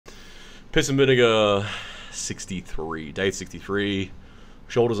Piss and Vinegar 63, day 63,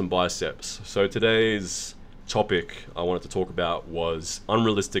 shoulders and biceps. So today's topic I wanted to talk about was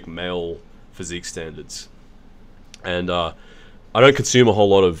unrealistic male physique standards. And I don't consume a whole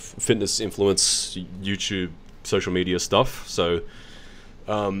lot of fitness influence, YouTube, social media stuff. So,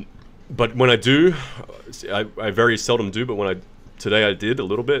 but when I do, I very seldom do, but today I did a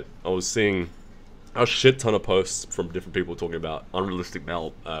little bit. I was seeing a shit ton of posts from different people talking about unrealistic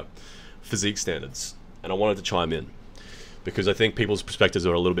male physique standards, and I wanted to chime in because I think people's perspectives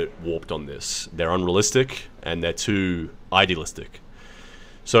are a little bit warped on this. They're unrealistic and they're too idealistic.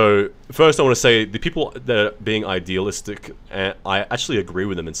 So first I want to say the people that are being idealistic, I actually agree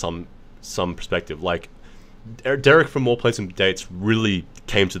with them in some perspective. Like Derek from More Plates and Dates really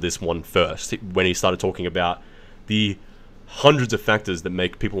came to this one first when he started talking about the hundreds of factors that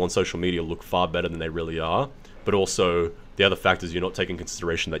make people on social media look far better than they really are, but also the other factors you're not taking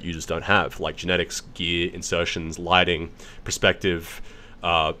consideration that you just don't have, like genetics, gear, insertions, lighting, perspective,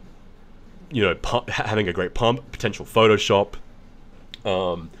 having a great pump, potential Photoshop,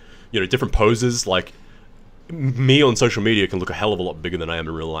 different poses. Like me on social media can look a hell of a lot bigger than I am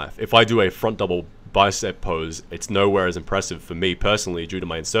in real life. If I do a front double bicep pose, it's nowhere as impressive for me personally due to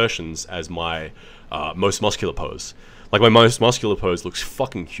my insertions as my most muscular pose. Like my most muscular pose looks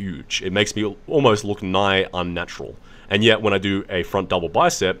fucking huge. It makes me almost look nigh unnatural. And yet when I do a front double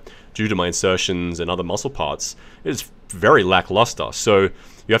bicep, due to my insertions and other muscle parts, it's very lackluster. So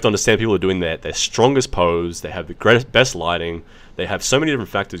you have to understand people are doing their strongest pose, they have the best lighting, they have so many different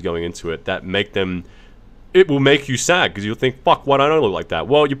factors going into it that make them, it will make you sad because you'll think, fuck, why don't I look like that?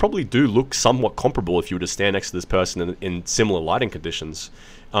 Well, you probably do look somewhat comparable if you were to stand next to this person in similar lighting conditions.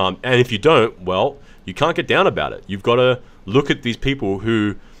 And if you don't, well, you can't get down about it. You've got to look at these people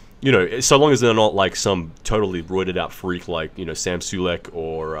who, so long as they're not like some totally roided out freak like, Sam Sulek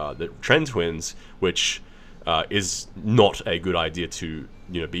or the Trend Twins, which is not a good idea to,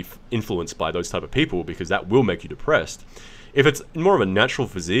 be influenced by those type of people because that will make you depressed. If it's more of a natural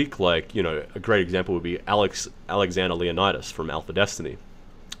physique, like, a great example would be Alexander Leonidas from Alpha Destiny.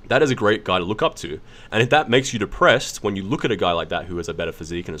 That is a great guy to look up to. And if that makes you depressed when you look at a guy like that who has a better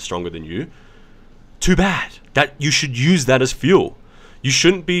physique and is stronger than you, too bad. That you should use that as fuel. You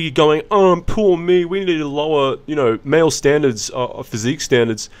shouldn't be going, oh, poor me, we need to lower, male standards, physique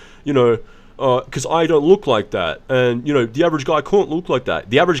standards, because I don't look like that. And, the average guy can't look like that.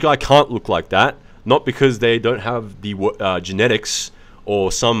 The average guy can't look like that, not because they don't have the genetics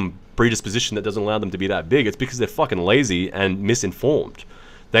or some predisposition that doesn't allow them to be that big. It's because they're fucking lazy and misinformed.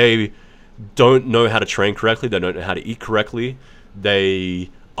 They don't know how to train correctly. They don't know how to eat correctly. They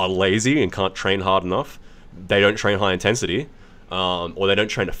are lazy and can't train hard enough. They don't train high intensity. Or they don't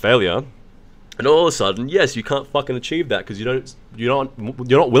train to failure, and all of a sudden, yes, you can't fucking achieve that because you're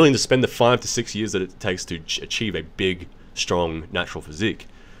not willing to spend the 5 to 6 years that it takes to achieve a big, strong, natural physique.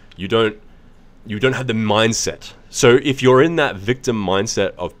 You don't have the mindset. So if you're in that victim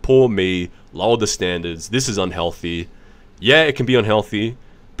mindset of poor me, lower the standards, this is unhealthy. Yeah, it can be unhealthy,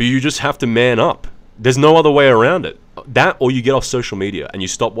 but you just have to man up. There's no other way around it. That or you get off social media and you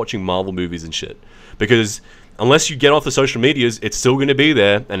stop watching Marvel movies and shit, because unless you get off the social medias, it's still going to be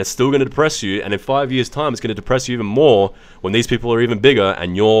there, and it's still going to depress you, and in 5 years' time, it's going to depress you even more when these people are even bigger,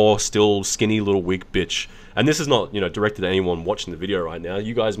 and you're still skinny little weak bitch. And this is not, directed at anyone watching the video right now.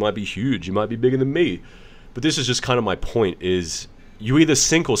 You guys might be huge, you might be bigger than me, but this is just kind of my point, is you either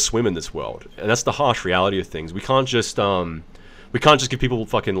sink or swim in this world, and that's the harsh reality of things. We can't just give people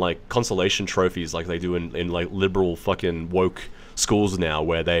fucking, like, consolation trophies like they do in like, liberal fucking woke schools now,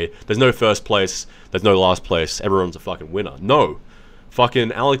 where there's no first place, there's no last place, everyone's a fucking winner. No.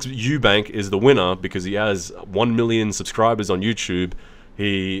 Fucking Alex Eubank is the winner because he has 1 million subscribers on YouTube,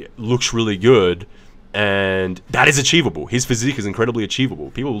 he looks really good, and that is achievable. His physique is incredibly achievable.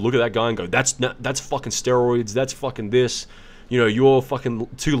 People look at that guy and go, that's fucking steroids, that's fucking this, you're fucking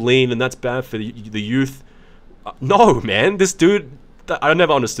too lean and that's bad for the youth. No, man, this dude, I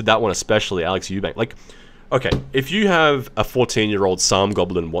never understood that one, especially Alex Eubank. Like, okay, if you have a 14-year-old Psalm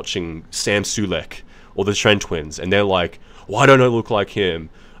Goblin watching Sam Sulek or the Trend Twins, and they're like, why don't I look like him?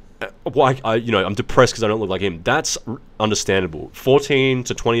 Why, I'm depressed because I don't look like him. That's understandable. 14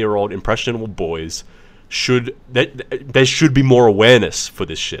 to 20-year-old impressionable boys there should be more awareness for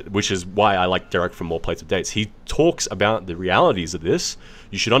this shit, which is why I like Derek from More Plates of Dates. He talks about the realities of this.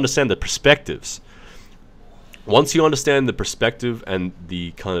 You should understand the perspectives. Once you understand the perspective and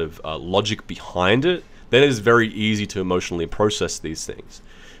the kind of logic behind it, then it is very easy to emotionally process these things.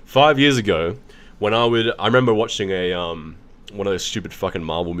 5 years ago, when I remember watching one of those stupid fucking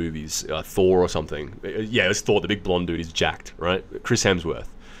Marvel movies, Thor or something. Yeah, it's Thor, the big blonde dude, he's jacked, right? Chris Hemsworth.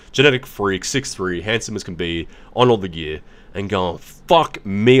 genetic freak, 6'3", handsome as can be, on all the gear, and going, fuck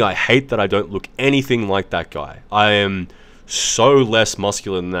me, I hate that I don't look anything like that guy. I am so less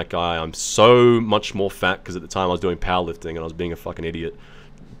muscular than that guy. I'm so much more fat because at the time I was doing powerlifting and I was being a fucking idiot,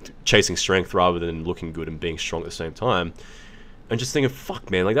 chasing strength rather than looking good and being strong at the same time. And just thinking,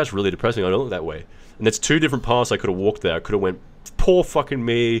 fuck man, like that's really depressing. I don't look that way. And there's two different paths I could have walked there. I could have went, poor fucking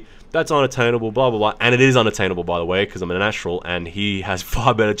me, that's unattainable, blah, blah, blah. And it is unattainable, by the way, because I'm a natural and he has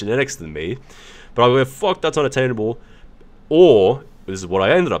far better genetics than me. But I went, fuck, that's unattainable. Or, this is what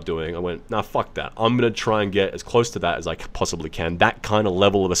I ended up doing, I went, nah, fuck that. I'm going to try and get as close to that as I possibly can. That kind of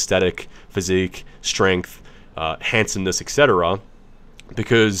level of aesthetic, physique, strength, handsomeness, etc.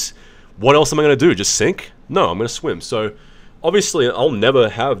 Because what else am I going to do? Just sink? No, I'm going to swim. So, obviously, I'll never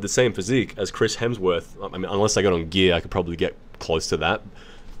have the same physique as Chris Hemsworth. I mean, unless I got on gear, I could probably get close to that.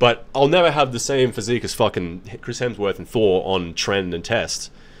 But I'll never have the same physique as fucking Chris Hemsworth and Thor on trend and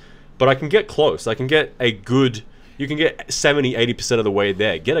test. But I can get close. I can get a good... You can get 70, 80% of the way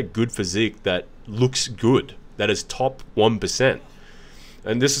there. Get a good physique that looks good. That is top 1%.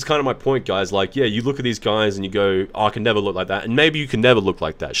 And this is kind of my point, guys. Like, yeah, you look at these guys and you go, oh, I can never look like that. And maybe you can never look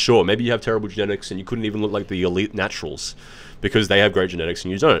like that. Sure, maybe you have terrible genetics and you couldn't even look like the elite naturals because they have great genetics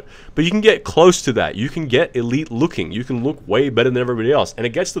and you don't. But you can get close to that. You can get elite looking. You can look way better than everybody else. And it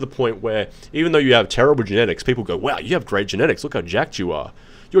gets to the point where even though you have terrible genetics, people go, wow, you have great genetics. Look how jacked you are.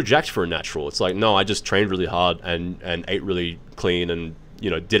 You're jacked for a natural. It's like, no, I just trained really hard and ate really clean and, you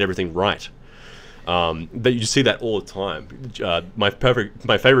know, did everything right. That you see that all the time. My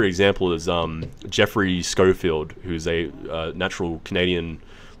favorite example is Jeffrey Schofield, who's a natural Canadian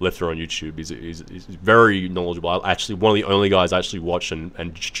lifter on YouTube. He's very knowledgeable. Actually, one of the only guys I actually watch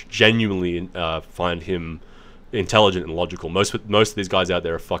and genuinely find him intelligent and logical. Most of these guys out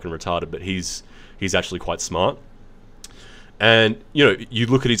there are fucking retarded, but he's actually quite smart. And, you know, you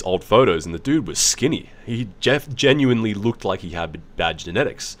look at his old photos and the dude was skinny. He genuinely looked like he had bad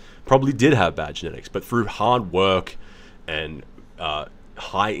genetics. Probably did have bad genetics, but through hard work and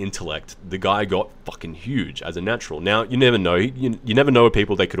high intellect, the guy got fucking huge as a natural. Now, you never know. You never know with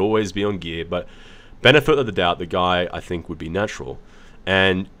people. They could always be on gear, but benefit of the doubt, the guy, I think, would be natural.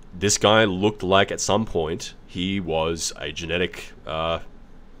 And this guy looked like, at some point, he was a genetic...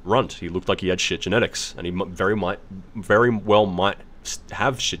 runt. He looked like he had shit genetics, and he very well might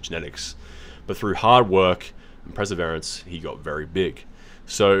have shit genetics, but through hard work and perseverance, he got very big.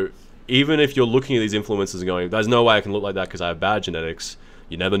 So even if you're looking at these influencers and going, there's no way I can look like that because I have bad genetics,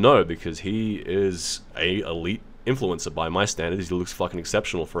 you never know, because he is a elite influencer by my standards. He looks fucking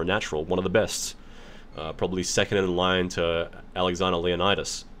exceptional for a natural, one of the best, probably second in line to Alexander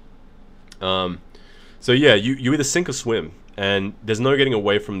Leonidas. So yeah, you either sink or swim. And there's no getting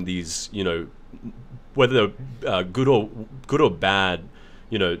away from these, you know, whether they're good or bad.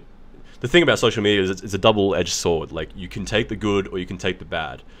 You know, the thing about social media is it's a double-edged sword. Like, you can take the good or you can take the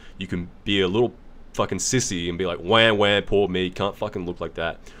bad. You can be a little fucking sissy and be like, wah, poor me, can't fucking look like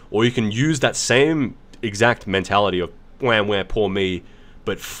that. Or you can use that same exact mentality of wah, poor me,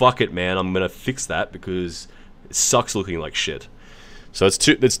 but fuck it, man, I'm gonna fix that because it sucks looking like shit. So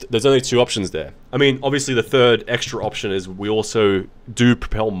there's only two options there. I mean, obviously the third extra option is we also do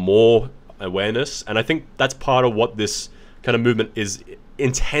propel more awareness, and I think that's part of what this kind of movement is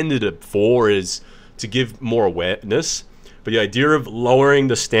intended for, is to give more awareness. But the idea of lowering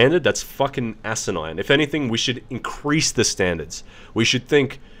the standard, that's fucking asinine. If anything, we should increase the standards. We should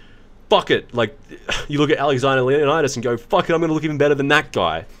think, fuck it, like, you look at Alexander Leonidas and go, fuck it, I'm gonna look even better than that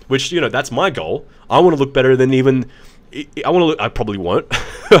guy. Which, you know, that's my goal. I want to look better than even... I probably won't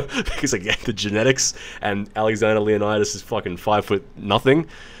because again the genetics, and Alexander Leonidas is fucking 5 foot nothing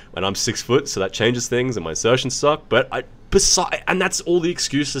and I'm 6 foot, so that changes things and my insertions suck. But and that's all the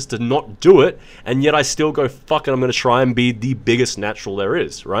excuses to not do it, and yet I still go, fuck it, I'm gonna try and be the biggest natural there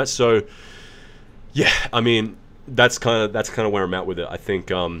is, right? So yeah, I mean, that's kind of where I'm at with it. I think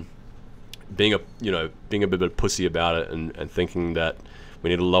being a bit of a pussy about it and thinking that we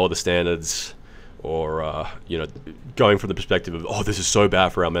need to lower the standards, or you know, going from the perspective of, oh, this is so bad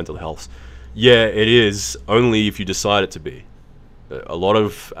for our mental health. Yeah, it is, only if you decide it to be. A lot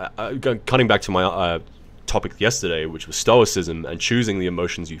of cutting back to my topic yesterday, which was stoicism and choosing the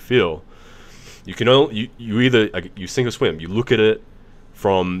emotions you feel. You can only you either you sink or swim. You look at it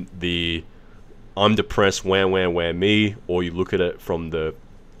from the I'm depressed, wah me, or you look at it from the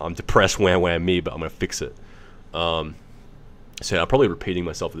I'm depressed, wah me, but I'm gonna fix it. So I'm probably repeating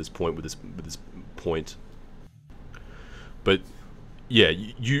myself at this point with this point, but yeah,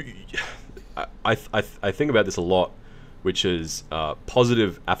 I think about this a lot, which is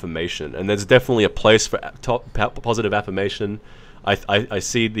positive affirmation, and there's definitely a place for positive affirmation. I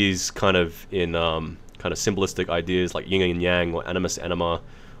see these kind of in kind of symbolistic ideas like yin and yang, or animus anima,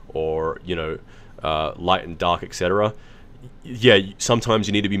 or light and dark, etc. Yeah, sometimes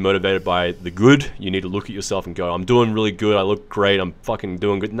you need to be motivated by the good. You need to look at yourself and go, I'm doing really good, I look great, I'm fucking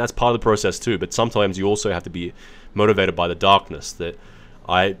doing good, and that's part of the process too. But sometimes you also have to be motivated by the darkness. That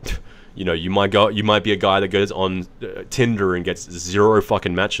you might be a guy that goes on Tinder and gets 0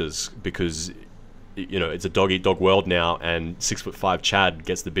 fucking matches because it's a dog eat dog world now, and 6'5" Chad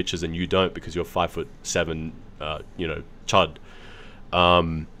gets the bitches and you don't because you're 5'7", chud.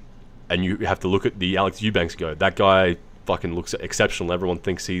 And you have to look at the Alex Eubanks, go, that guy fucking looks exceptional. Everyone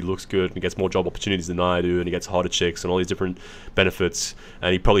thinks he looks good and he gets more job opportunities than I do, and he gets hotter chicks and all these different benefits,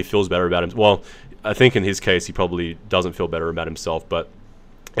 and he probably feels better about him. Well, I think in his case he probably doesn't feel better about himself, but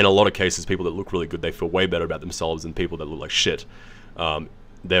in a lot of cases, people that look really good, they feel way better about themselves than people that look like shit.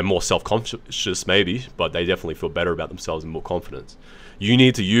 They're more self-conscious maybe, but they definitely feel better about themselves and more confidence. You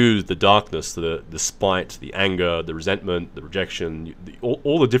need to use the darkness, the spite, the anger, the resentment, the rejection,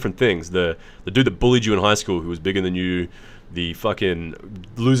 all the different things. The dude that bullied you in high school who was bigger than you, the fucking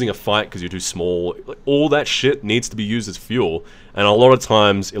losing a fight because you're too small, like, all that shit needs to be used as fuel. And a lot of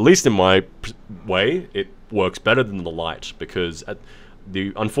times, at least in my way, it works better than the light, because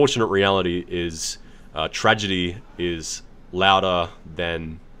the unfortunate reality is tragedy is louder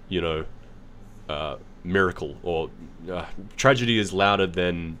than miracle, or tragedy is louder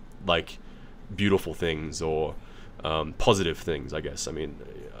than like beautiful things or positive things, I guess. I mean,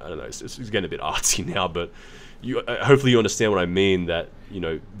 I don't know, it's getting a bit artsy now, but hopefully you understand what I mean, that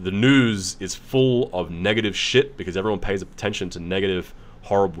the news is full of negative shit because everyone pays attention to negative,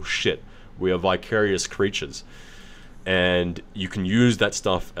 horrible shit. We are vicarious creatures, and you can use that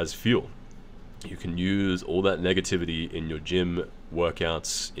stuff as fuel. You can use all that negativity in your gym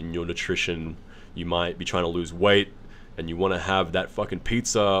workouts, in your nutrition. You might be trying to lose weight and you want to have that fucking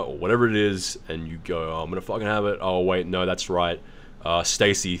pizza or whatever it is, and you go, oh, I'm gonna fucking have it. Oh wait, no, that's right,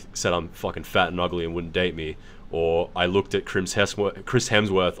 Stacy said I'm fucking fat and ugly and wouldn't date me. Or I looked at Chris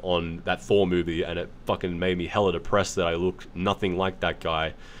Hemsworth on that Thor movie and it fucking made me hella depressed that I look nothing like that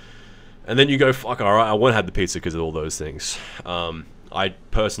guy. And then you go, fuck, alright, I won't have the pizza because of all those things. I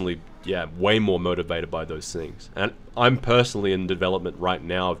personally, way more motivated by those things. And I'm personally in development right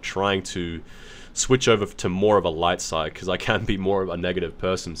now of trying to switch over to more of a light side, because I can be more of a negative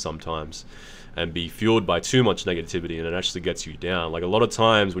person sometimes and be fueled by too much negativity, and it actually gets you down. Like a lot of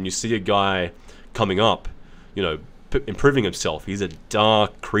times when you see a guy coming up, improving himself, he's a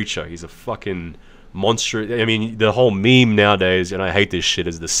dark creature. He's a fucking monster. I mean, the whole meme nowadays, and I hate this shit,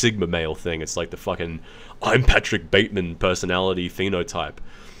 is the Sigma male thing. It's like the fucking I'm Patrick Bateman personality phenotype.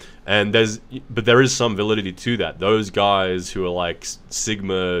 And there is some validity to that. Those guys who are like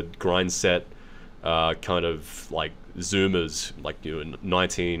Sigma grind set, kind of like Zoomers, like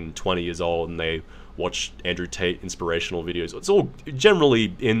 19, 20 years old, and they watch Andrew Tate inspirational videos. It's all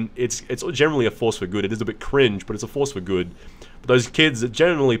generally it's generally a force for good. It is a bit cringe, but it's a force for good. But those kids are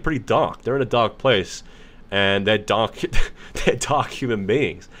generally pretty dark. They're in a dark place, and they're dark. They're dark human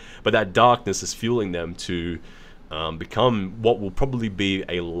beings. But that darkness is fueling them to become what will probably be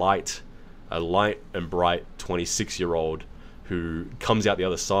a light and bright 26-year-old who comes out the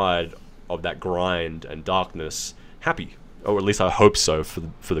other side of that grind and darkness happy, or at least I hope so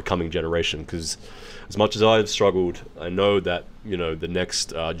for the coming generation. Because as much as I've struggled, I know that the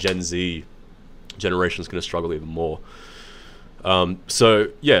next Gen Z generation is going to struggle even more. So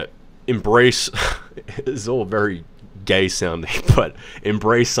yeah, embrace. It's all very gay sounding, but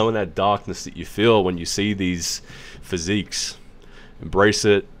embrace some of that darkness that you feel when you see these physiques. Embrace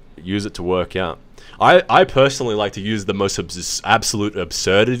it, use it to work out. I personally like to use the most absolute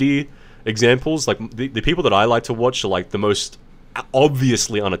absurdity examples. Like the people that I like to watch are like the most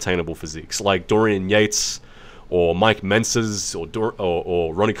obviously unattainable physiques, like Dorian Yates or Mike Mensa's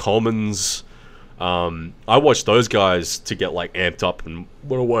or Ronnie Coleman's. I watch those guys to get like amped up and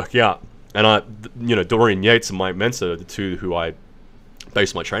want to work out. And Dorian Yates and Mike Mensa are the two who I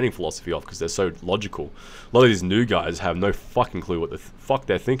base my training philosophy off, because they're so logical. A lot of these new guys have no fucking clue what the fuck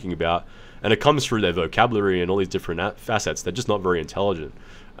they're thinking about, and it comes through their vocabulary and all these different facets. They're just not very intelligent.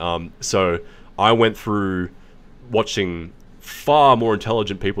 So I went through watching far more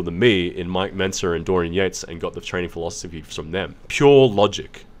intelligent people than me in Mike Mensa and Dorian Yates, and got the training philosophy from them. Pure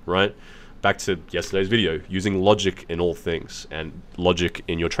logic, right? Back to yesterday's video, using logic in all things, and logic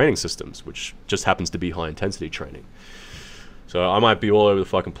in your training systems, which just happens to be high intensity training. So I might be all over the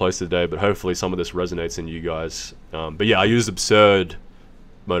fucking place today, but hopefully some of this resonates in you guys. But yeah, I use absurd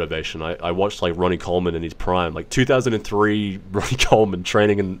motivation. I watched like Ronnie Coleman in his prime, like 2003 Ronnie Coleman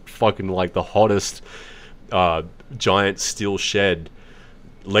training in fucking like the hottest giant steel shed,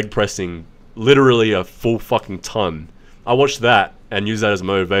 leg pressing literally a full fucking ton. I watched that and use that as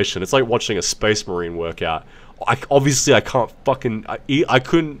motivation. It's like watching a Space Marine workout. Obviously, I can't fucking... I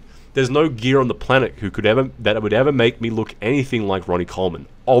couldn't... There's no gear on the planet that would ever make me look anything like Ronnie Coleman.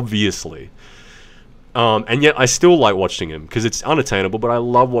 Obviously. And yet I still like watching him because it's unattainable, but I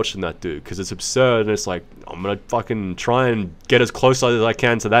love watching that dude because it's absurd and it's like, I'm gonna fucking try and get as close as I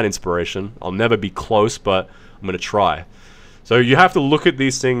can to that inspiration. I'll never be close, but I'm gonna try. So you have to look at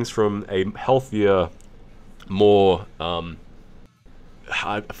these things from a healthier, more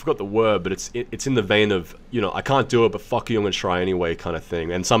I forgot the word, but it's in the vein of, you know, I can't do it, but fuck you, I'm gonna try anyway, kind of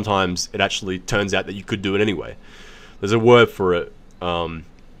thing. And sometimes it actually turns out that you could do it anyway. There's a word for it,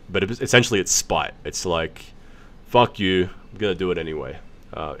 but essentially it's spite. It's like, fuck you, I'm gonna do it anyway.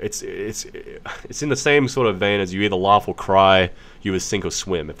 It's in the same sort of vein as you either laugh or cry, you either sink or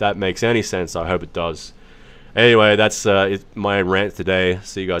swim. If that makes any sense, I hope it does. Anyway, that's my rant today.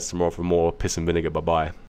 See you guys tomorrow for more Piss and Vinegar. Bye bye.